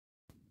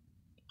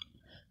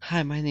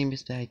Hi, my name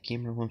is Bad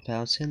Gamer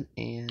 1000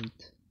 and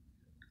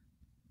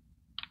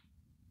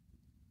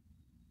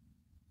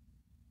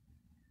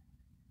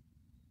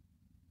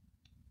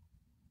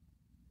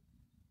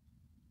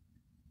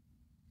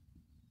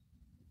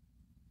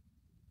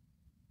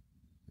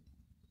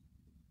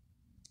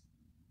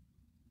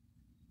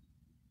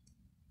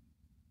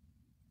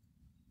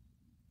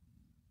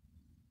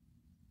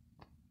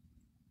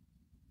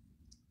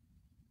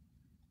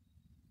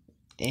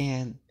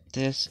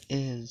this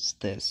is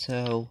this.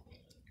 So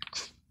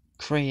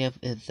creative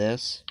is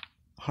this,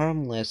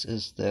 harmless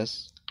is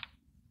this,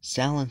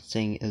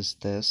 silencing is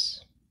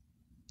this,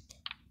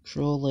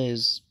 cruel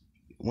is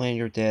when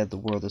you're dead the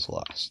world is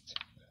lost.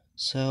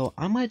 So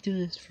I might do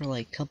this for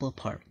like a couple of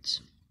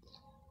parts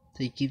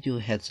to give you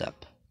a heads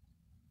up.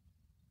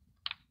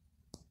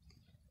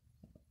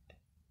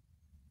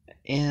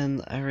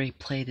 And I already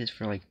played it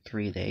for like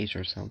 3 days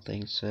or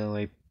something,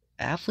 so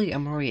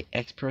I'm already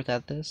expert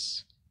at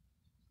this.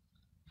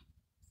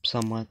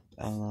 Somewhat,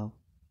 I don't know.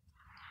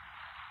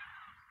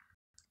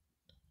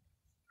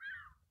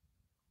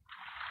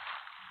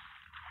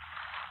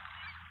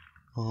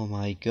 Oh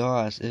my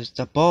gosh, it's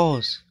the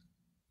boss!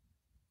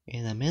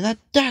 And I'm in a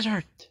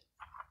desert!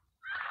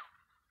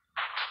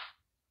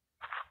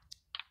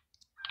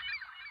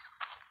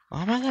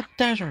 I'm in a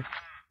desert!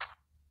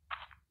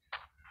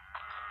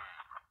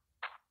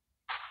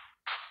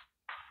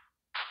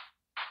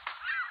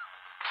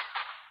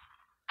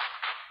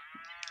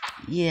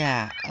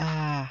 Yeah,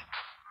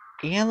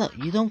 and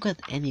you don't get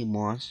any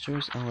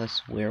monsters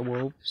unless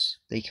werewolves.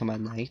 They come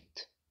at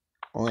night,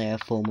 only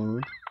at full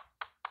moon.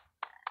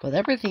 But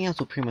everything else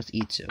will pretty much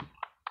eat you.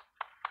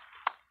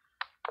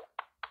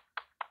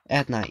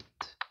 At night.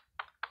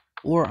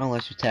 Or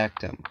unless you attack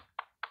them.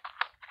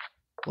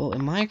 Well,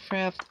 in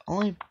Minecraft,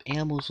 only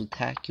animals will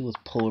attack you with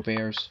polar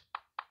bears.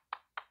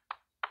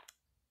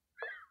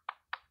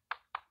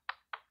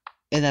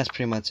 And that's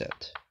pretty much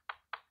it.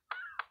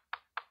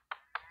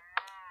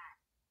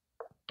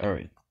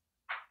 Alright.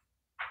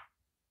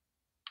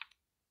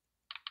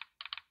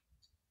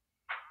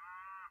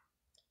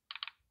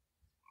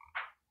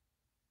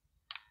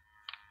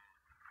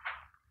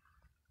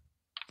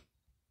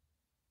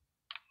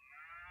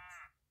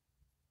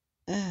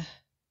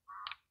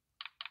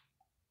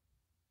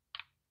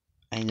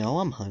 I know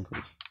I'm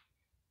hungry.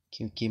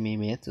 Can you give me a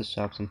minute to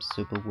chop some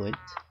stupid wood?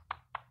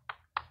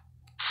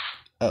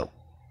 Oh.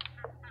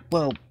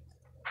 Well,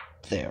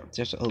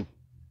 there's oak.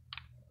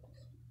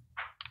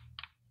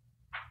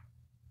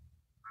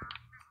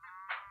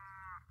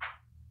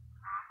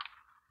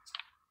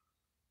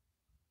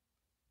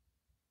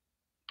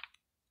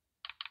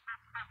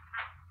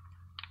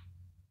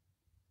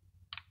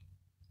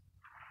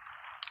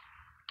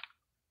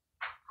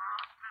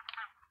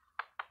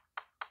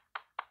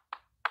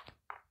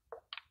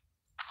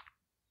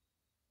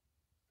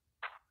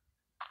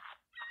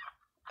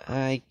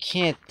 I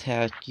can't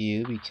attack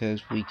you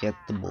because we get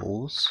the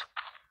bulls,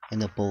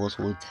 and the bulls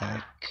will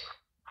attack.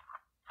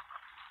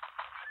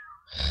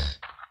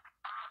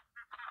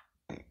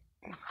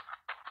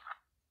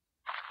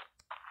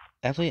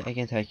 Actually, I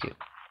can attack you.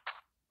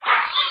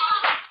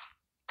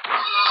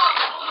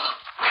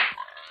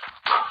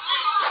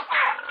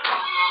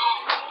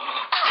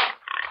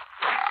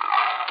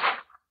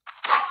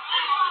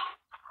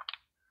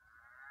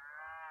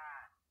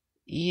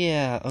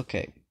 Yeah,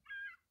 okay.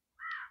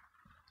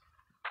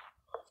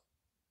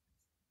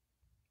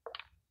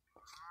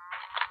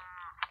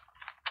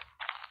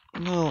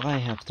 No, I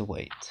have to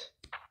wait.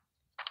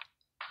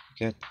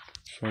 Get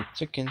fried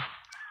chicken.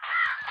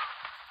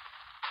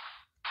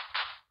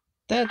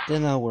 That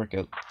did not work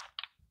out.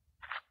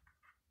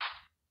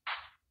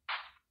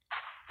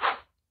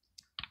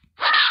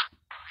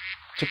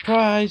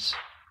 Surprise!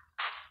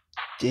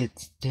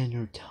 It's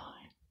dinner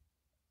time.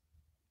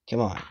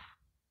 Come on.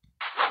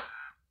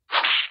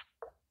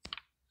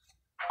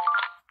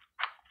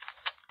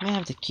 I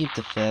have to keep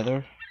the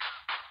feather.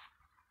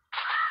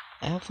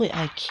 Hopefully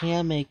I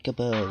can make a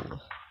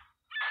bow.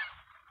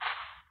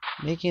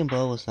 Making a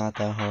bow is not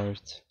that hard.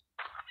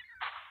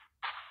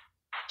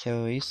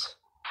 Choice.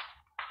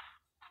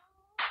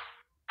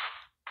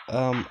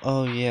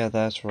 Oh yeah,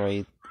 that's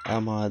right.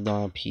 I'm on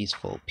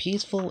non-peaceful.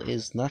 Peaceful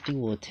is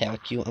nothing will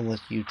attack you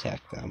unless you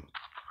attack them.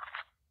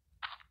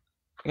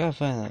 I gotta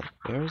find out.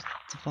 Where's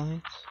the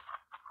fight?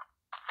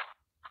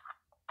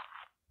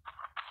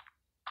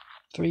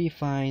 3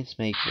 finds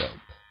make rope.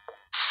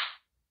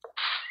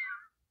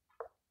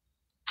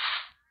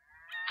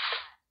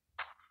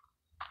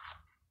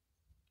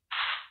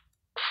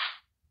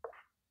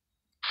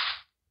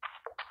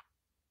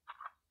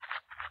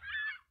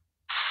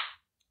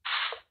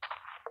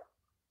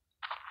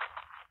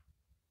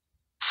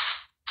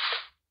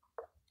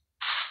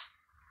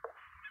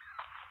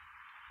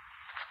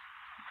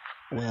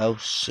 Well,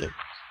 shoot.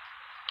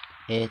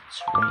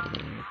 It's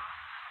raining.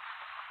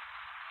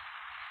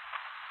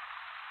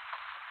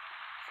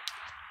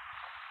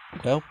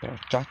 Well, better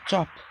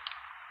chop.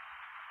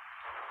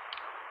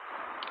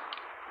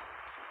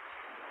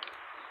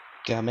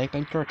 Gotta make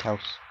my dirt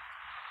house.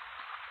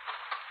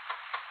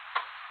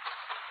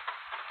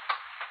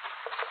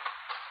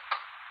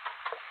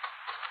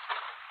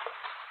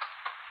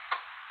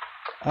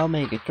 I'll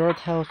make a dirt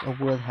house, a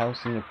wood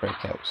house, and a brick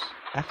house.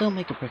 I think I'll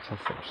make a brick house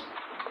first.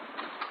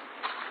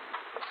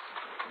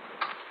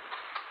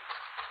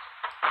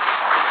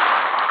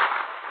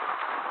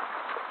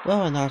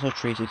 Well, another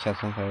tree to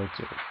catch on fire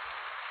too.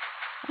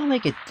 I'll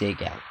make a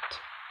dig out.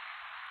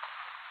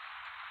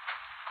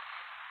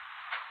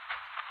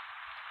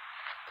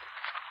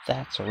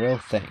 That's a real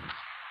thing.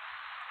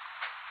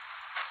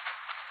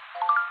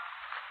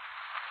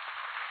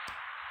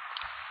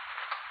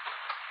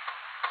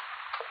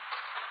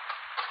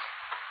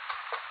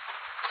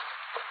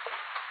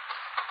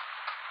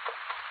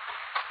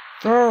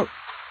 Fur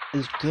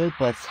is good,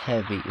 but it's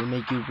heavy. It'll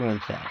make you run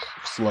fast,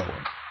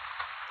 slower.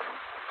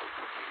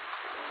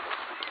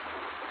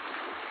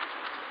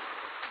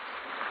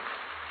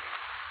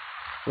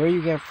 Where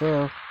you get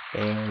fur?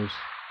 Bears.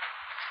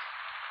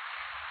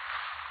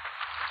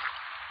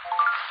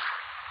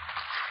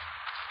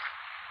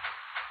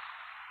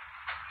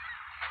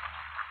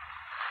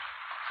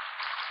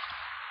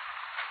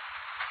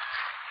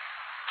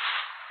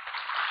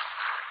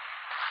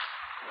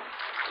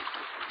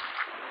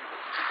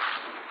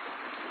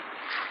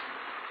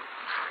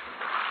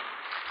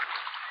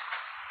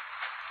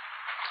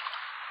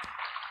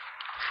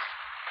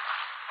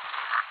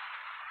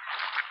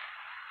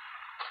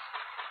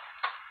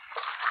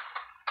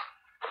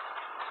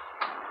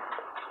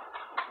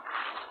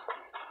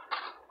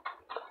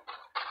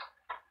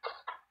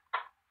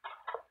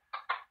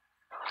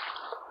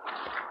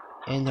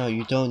 And no,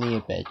 you don't need a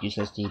bed, you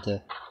just need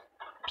to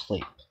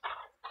sleep.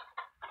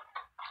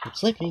 And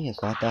sleeping is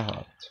not that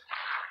hard.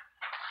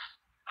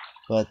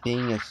 But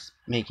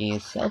making a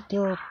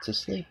shelter to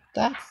sleep,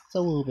 that's a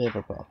little bit of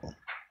a problem.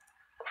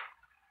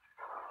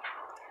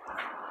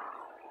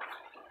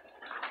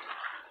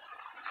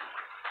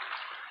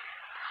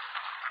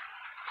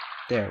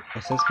 There, I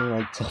just made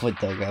myself a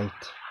dugout.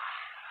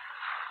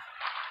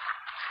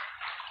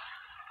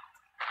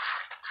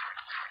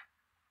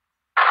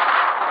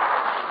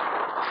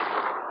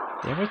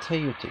 Did I ever tell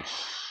you to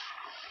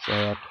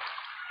shut up?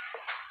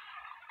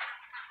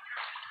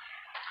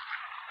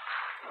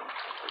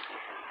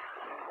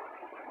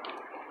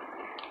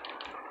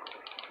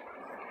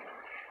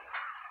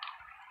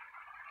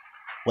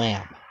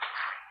 Wham!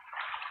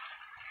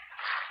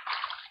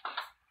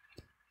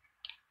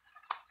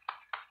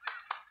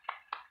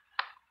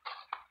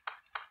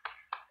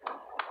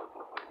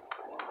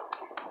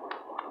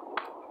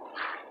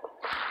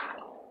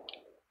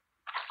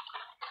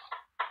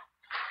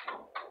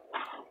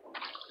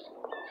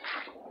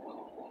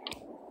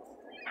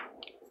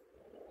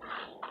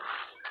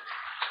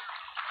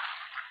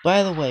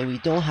 By the way, we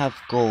don't have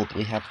gold,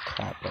 we have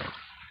copper.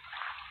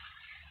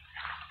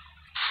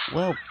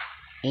 Well,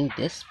 ain't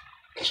this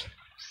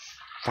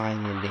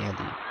fine and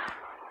dandy?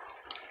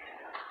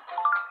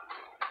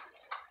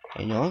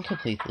 I know I'm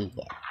completely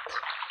wet.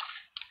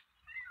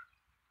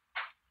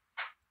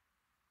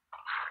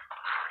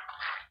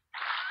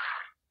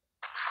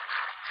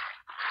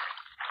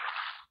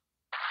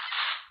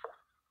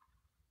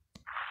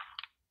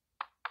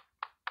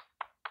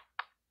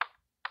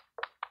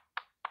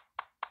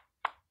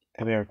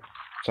 I better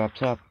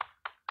stop.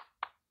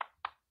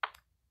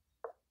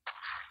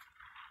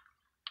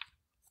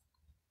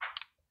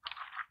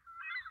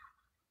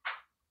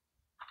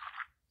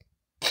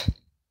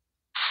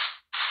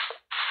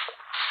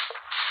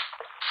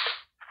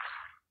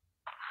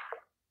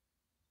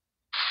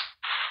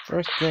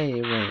 First day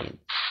it rains.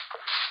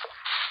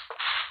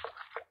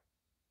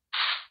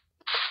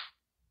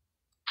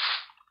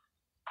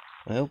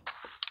 Well.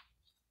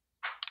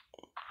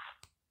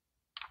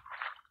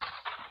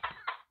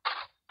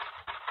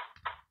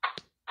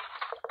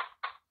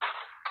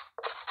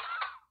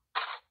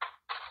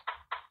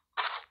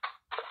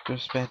 After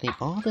spending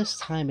all this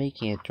time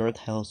making a dirt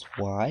house,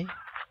 why?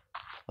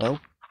 Well,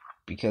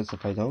 because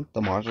if I don't,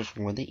 the monsters are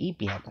going to eat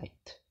me at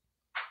night.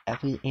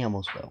 Every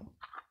animals will.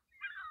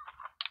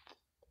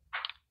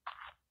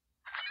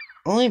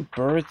 Only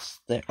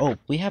birds that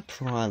we have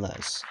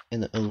piranhas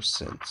in the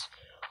oceans.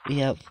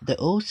 The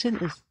ocean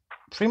is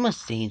pretty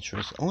much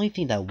dangerous. Only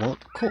thing that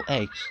won't cool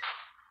eggs.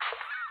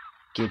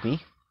 Give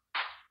me.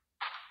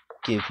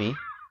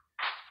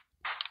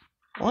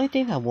 Only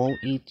thing that won't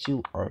eat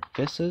you are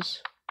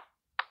fishes.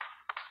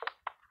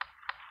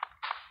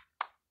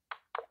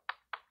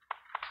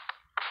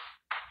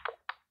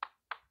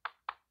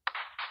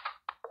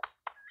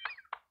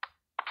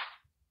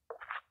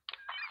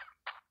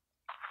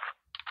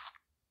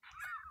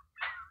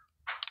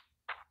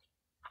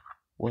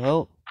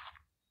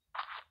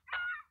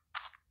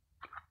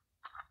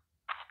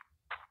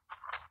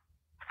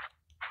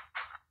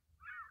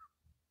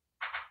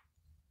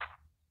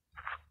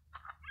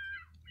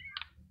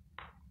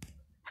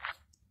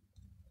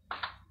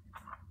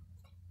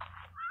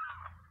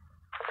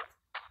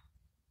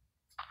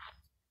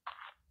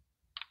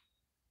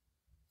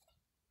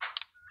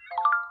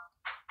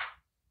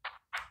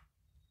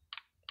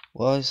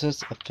 Well, I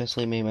just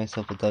officially made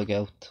myself a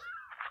dugout.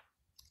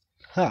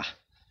 Ha!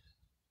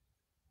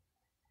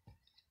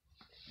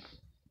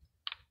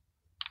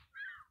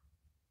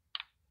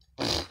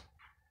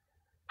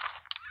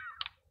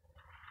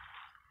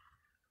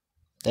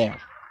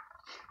 There.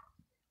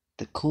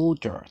 The cool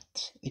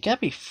dirt. It gotta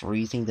be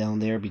freezing down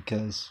there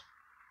because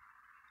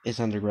it's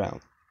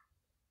underground.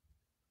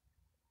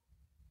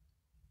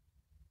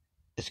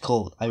 It's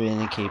cold. I've been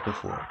in a cave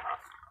before.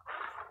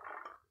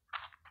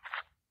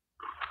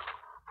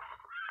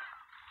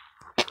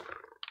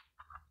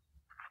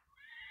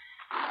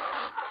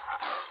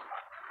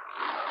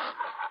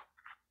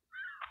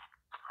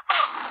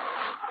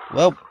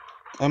 Well,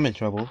 I'm in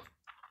trouble.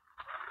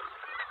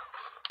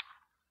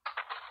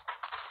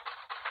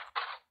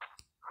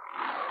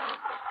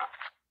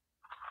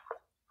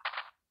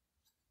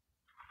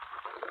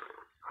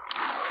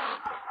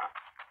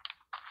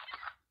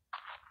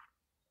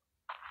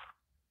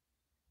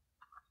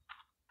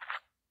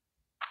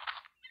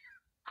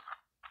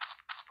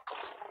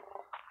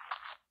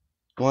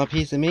 Want a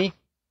piece of me?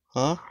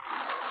 Huh?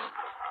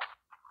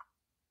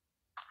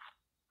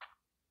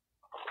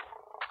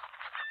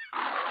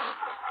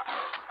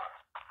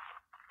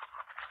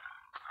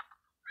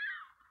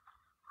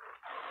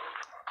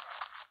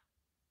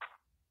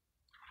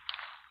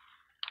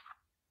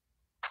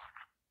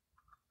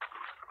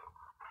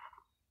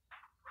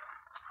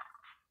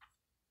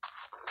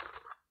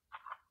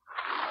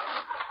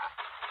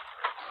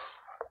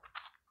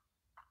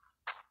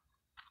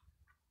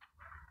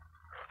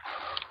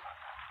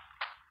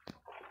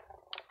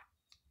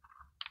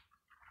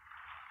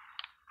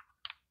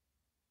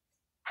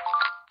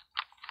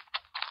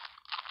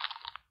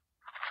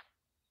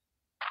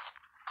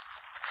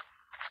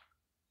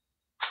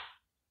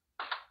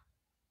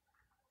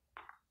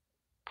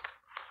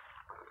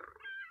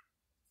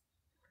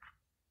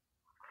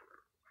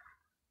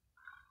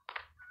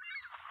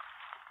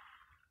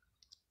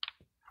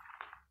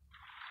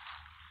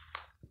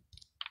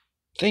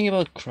 Thing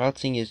about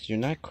crouching is you're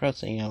not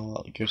crouching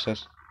out. You're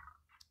just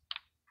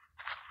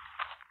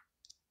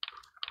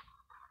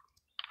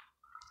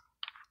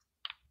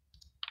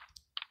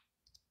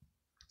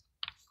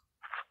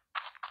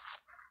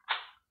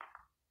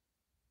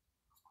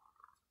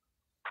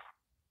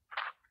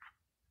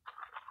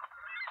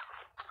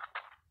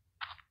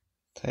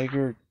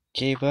tiger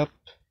gave up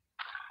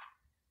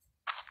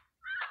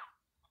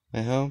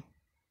my home.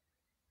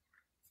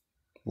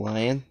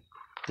 Lion.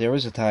 There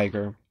was a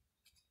tiger.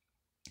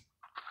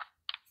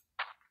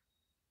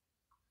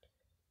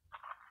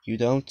 You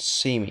don't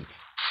see me.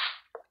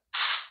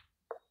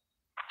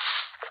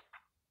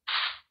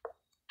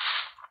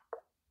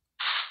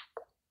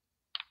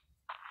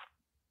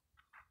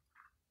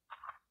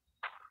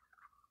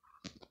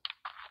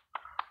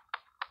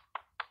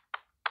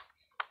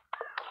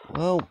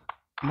 Well,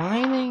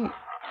 mining.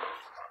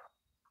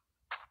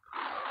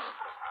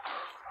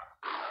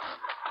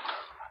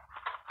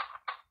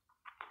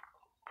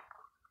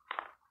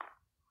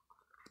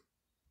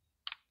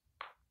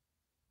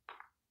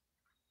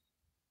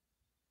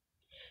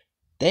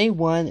 Day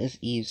 1 is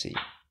easy.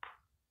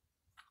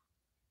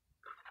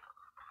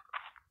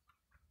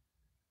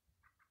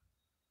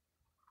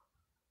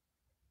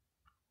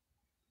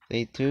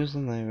 Day 2 is a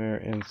nightmare,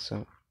 and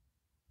so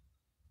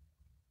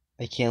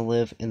I can't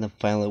live in the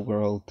final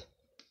world.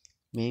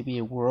 Maybe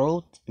in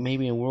World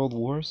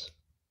Wars?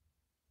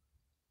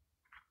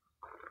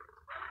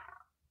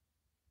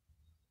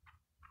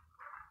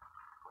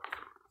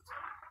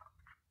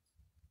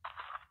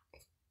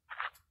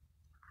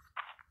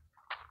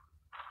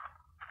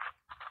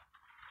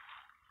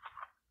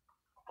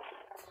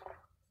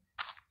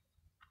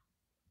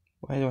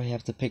 Why do I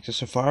have to pick the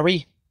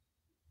safari?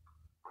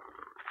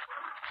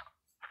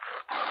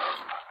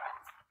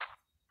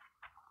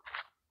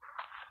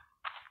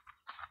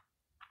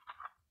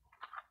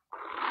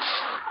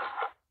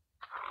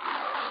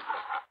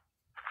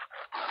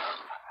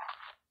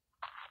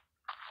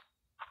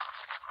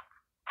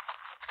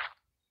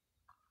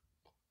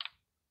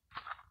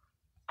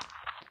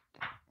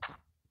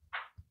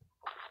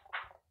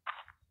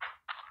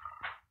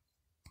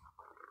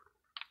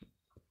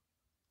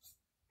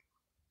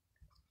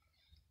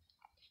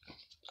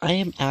 I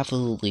am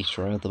absolutely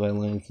surrounded by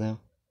lions now.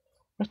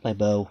 Where's my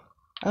bow?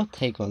 I'll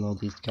take on all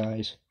these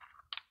guys.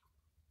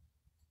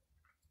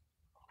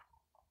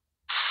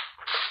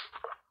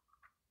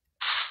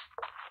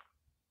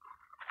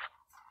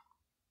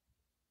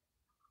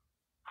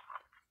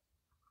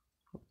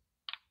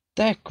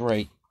 That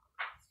great.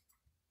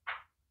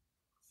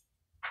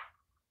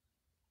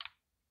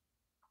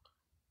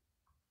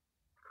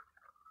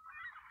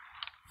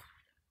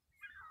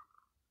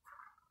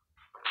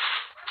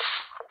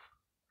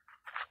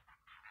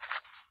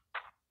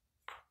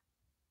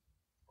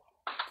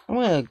 I'm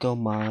gonna go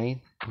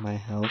mine my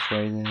house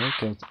right now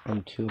because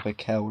I'm too of a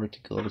coward to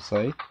go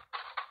outside.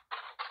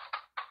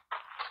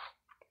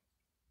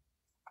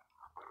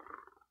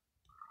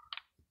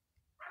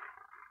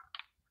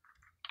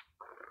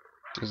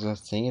 Because that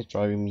thing is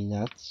driving me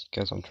nuts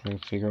because I'm trying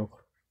to figure out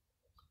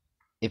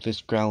if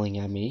it's growling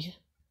at me.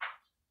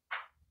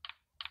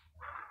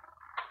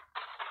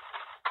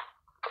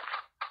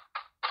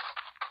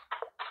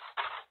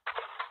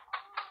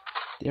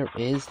 There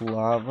is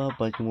lava,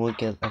 but you won't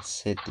get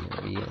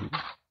acidity.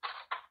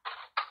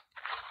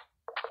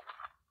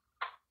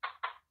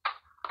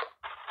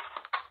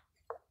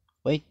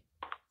 Wait.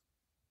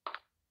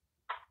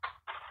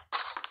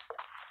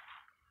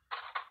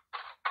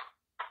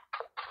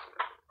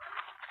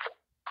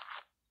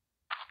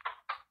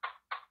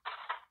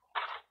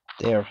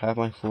 There, half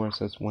my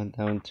forces went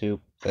down to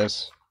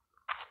this.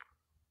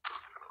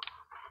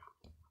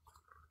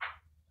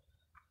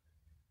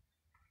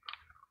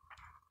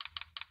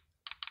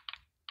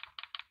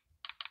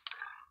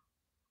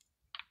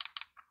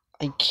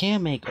 I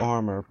can make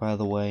armor, by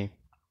the way.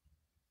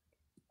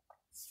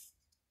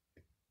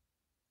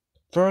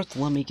 First,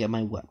 let me get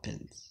my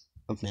weapons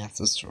of mass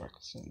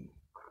destruction.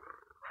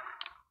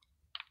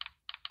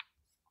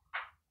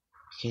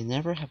 You can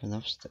never have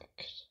enough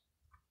sticks.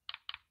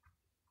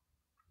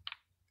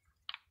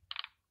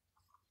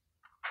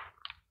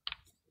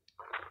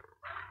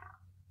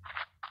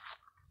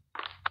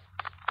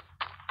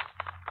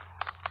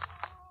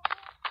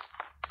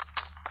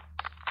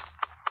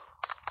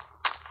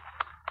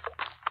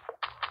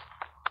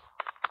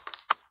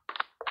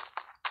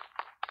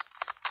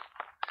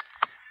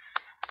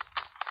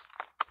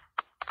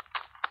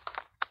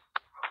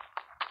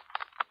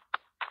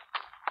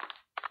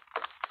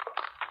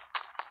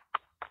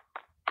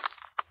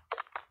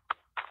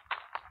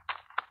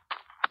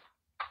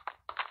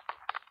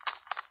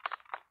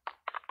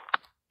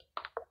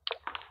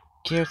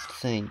 Here's the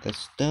thing, the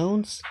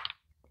stones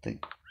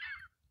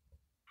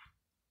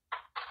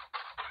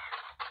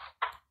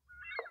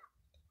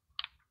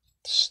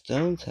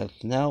have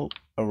now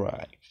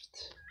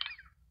arrived.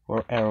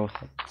 Or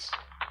arrowheads.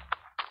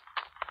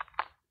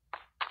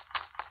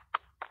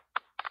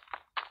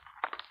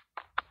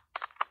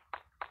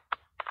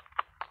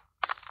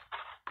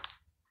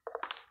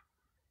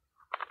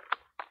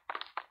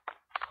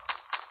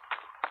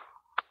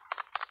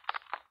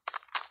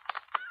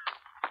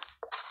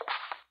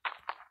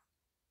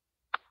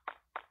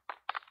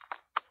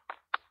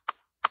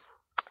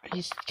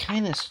 I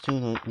kinda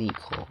still don't need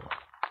coal.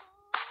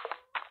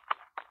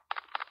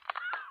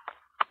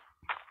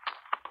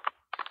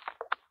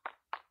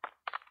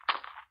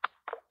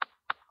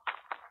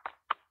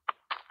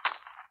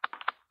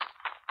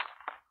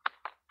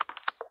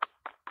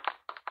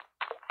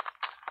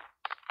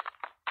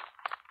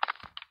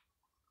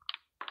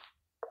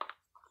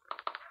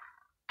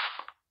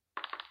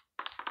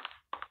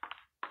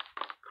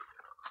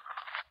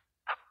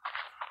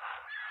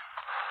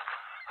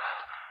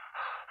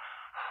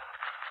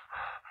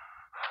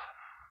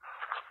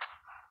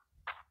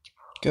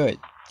 Good.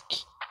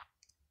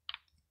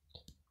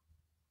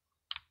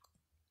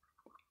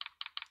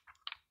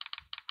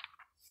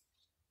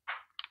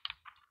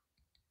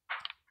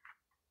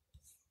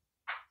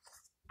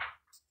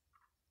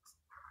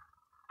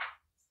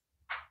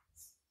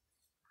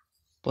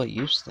 What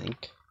you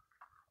think?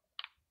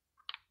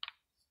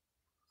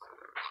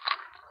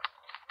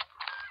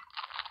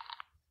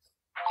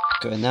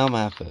 Good, now I'm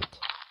out of food.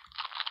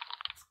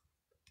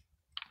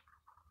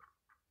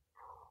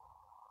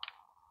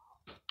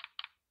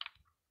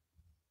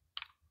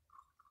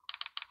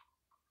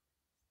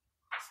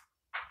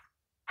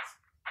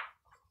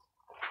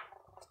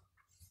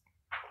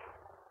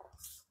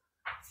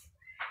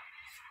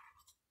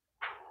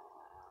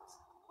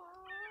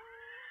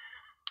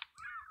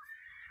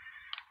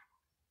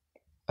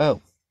 Oh.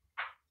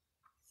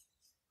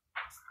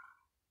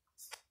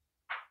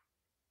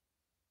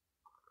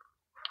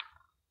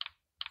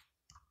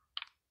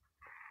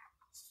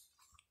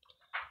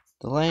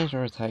 The lions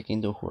are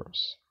attacking the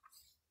horse.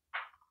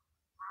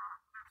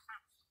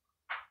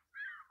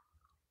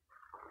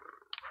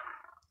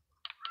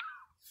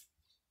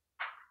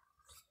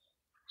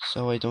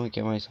 So I don't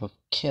get myself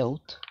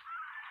killed.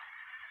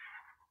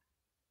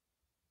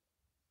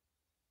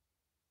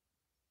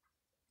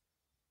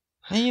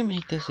 How do you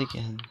make this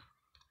again?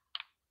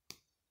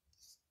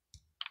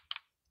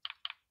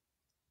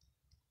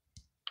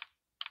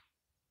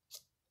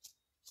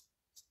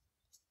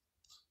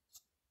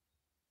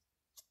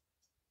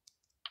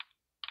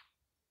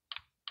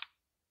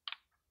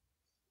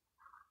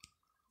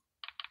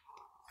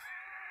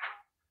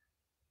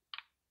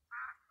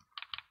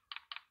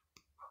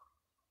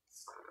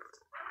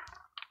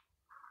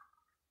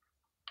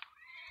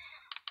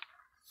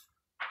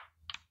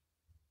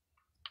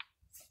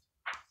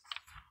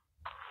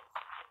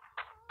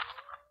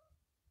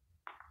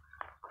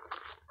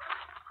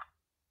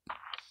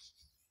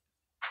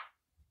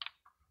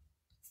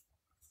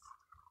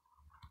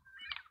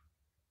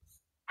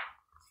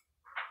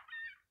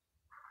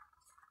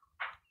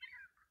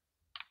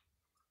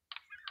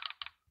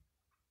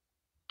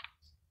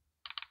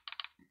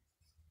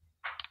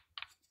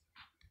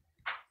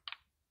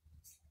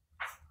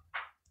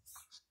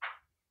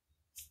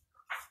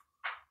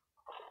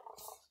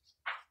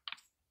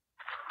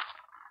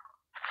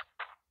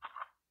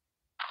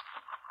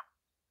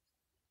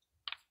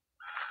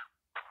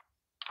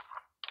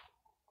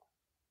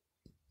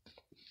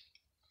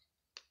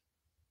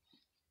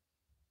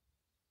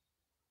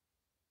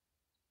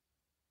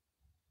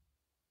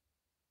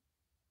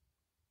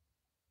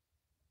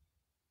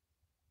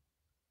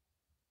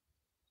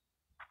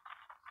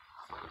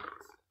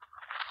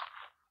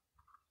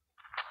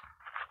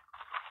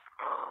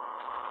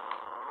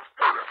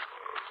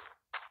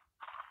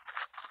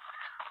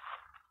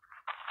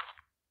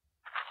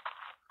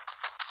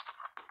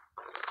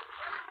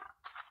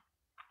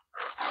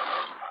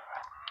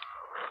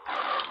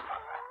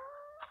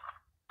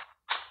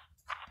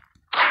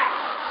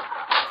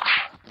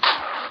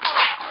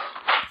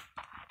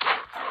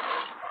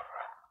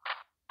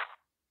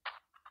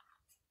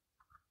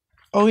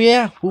 Oh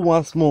yeah, who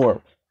wants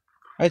more?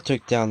 I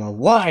took down a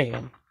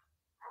lion.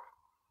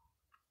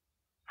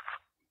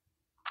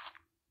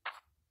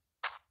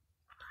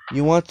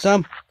 You want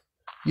some?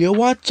 You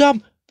want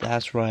some?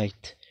 That's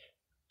right.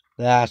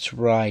 That's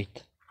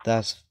right.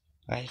 That's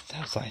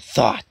as I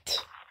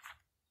thought.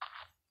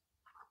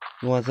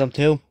 You want some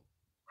too?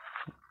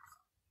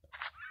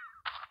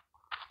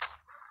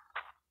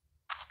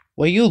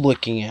 What are you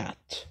looking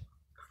at?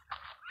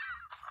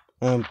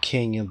 I'm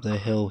king of the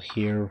hill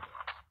here.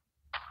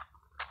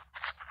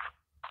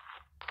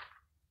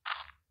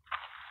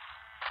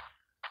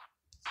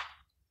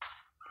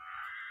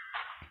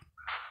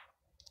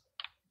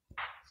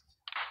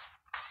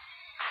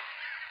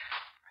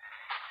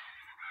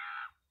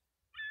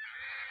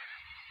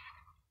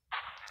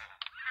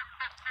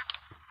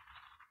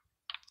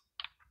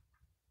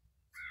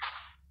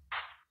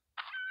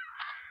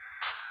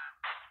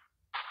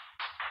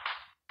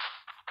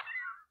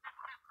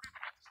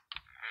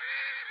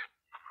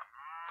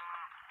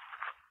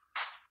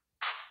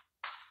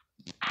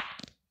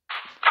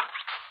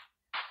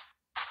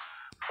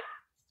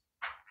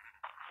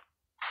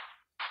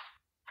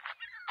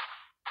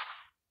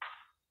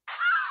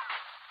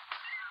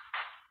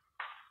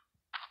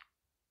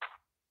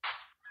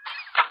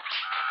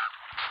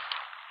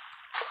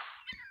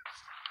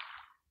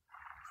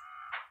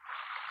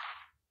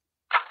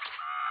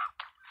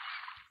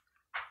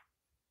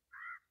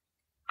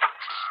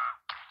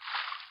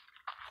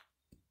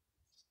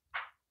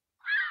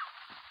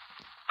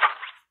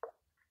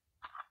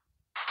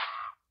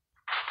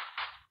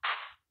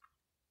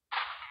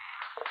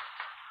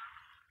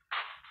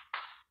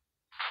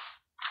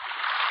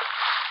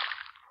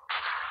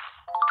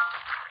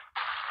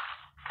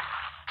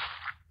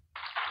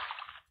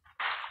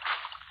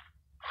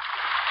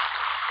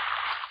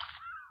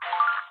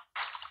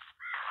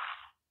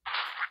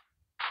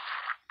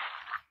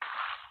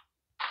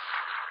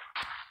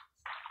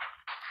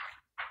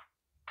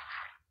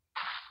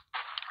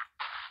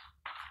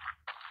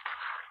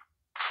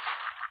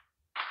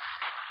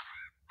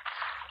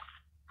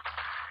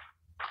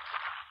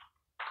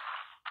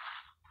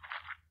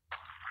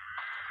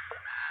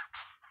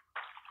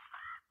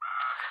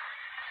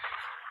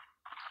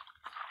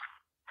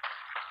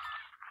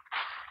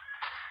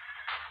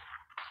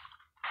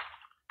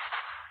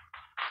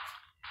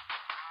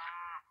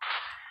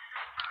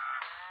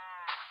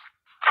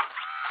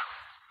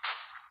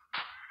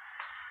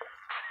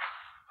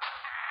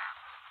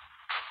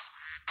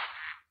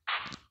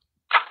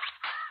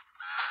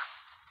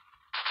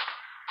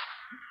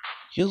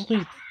 Usually,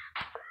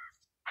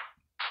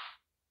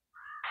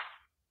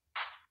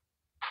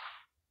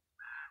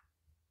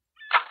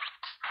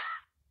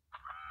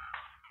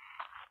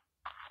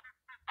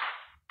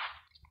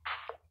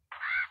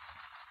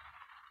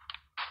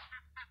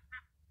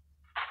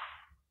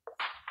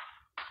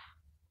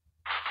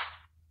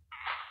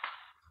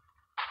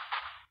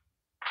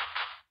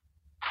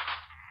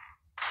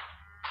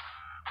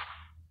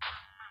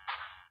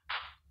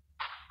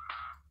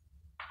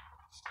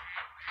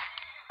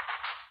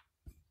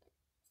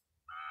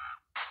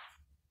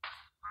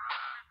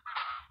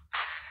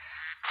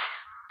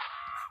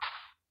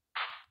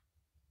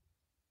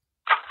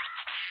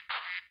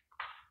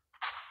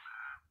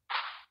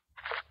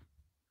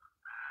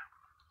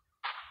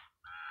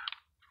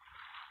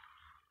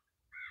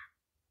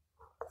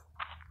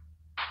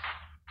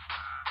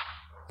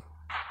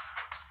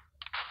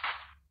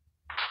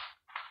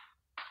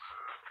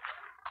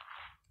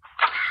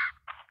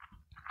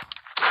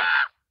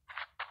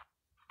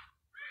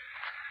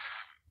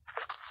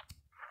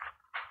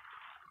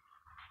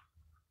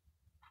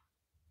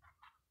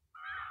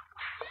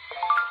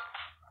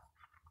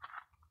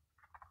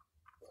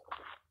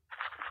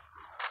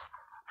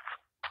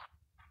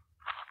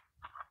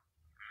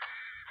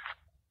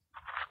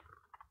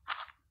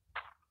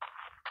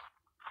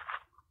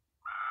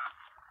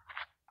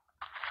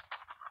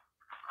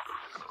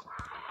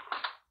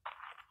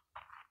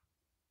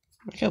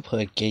 I gotta put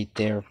a gate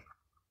there.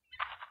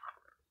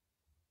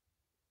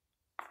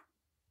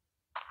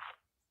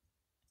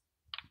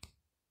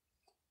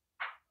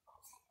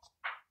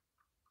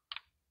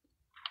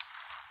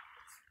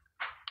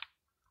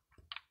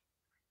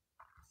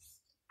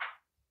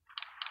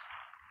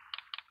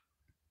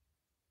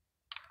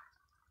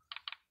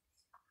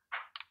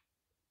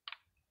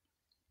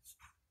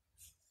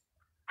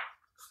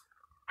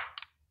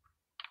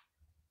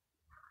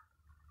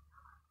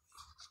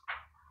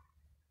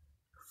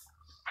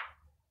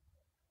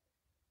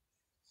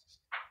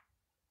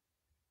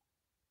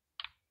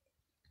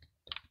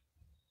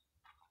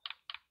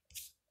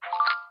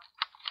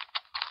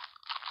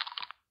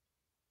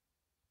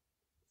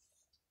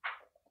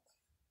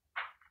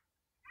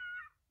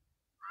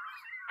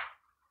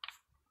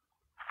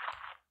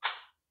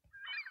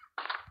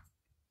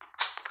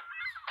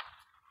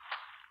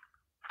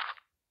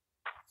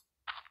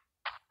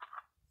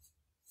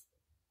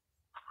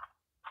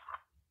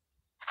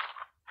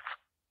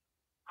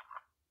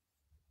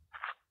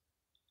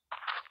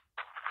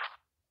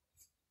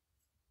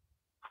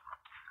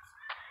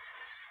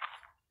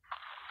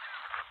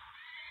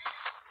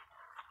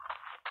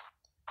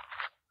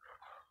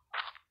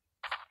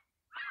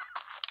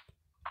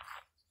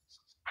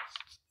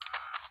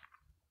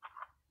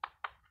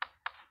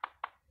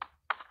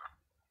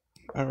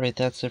 Alright,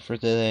 that's it for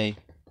today.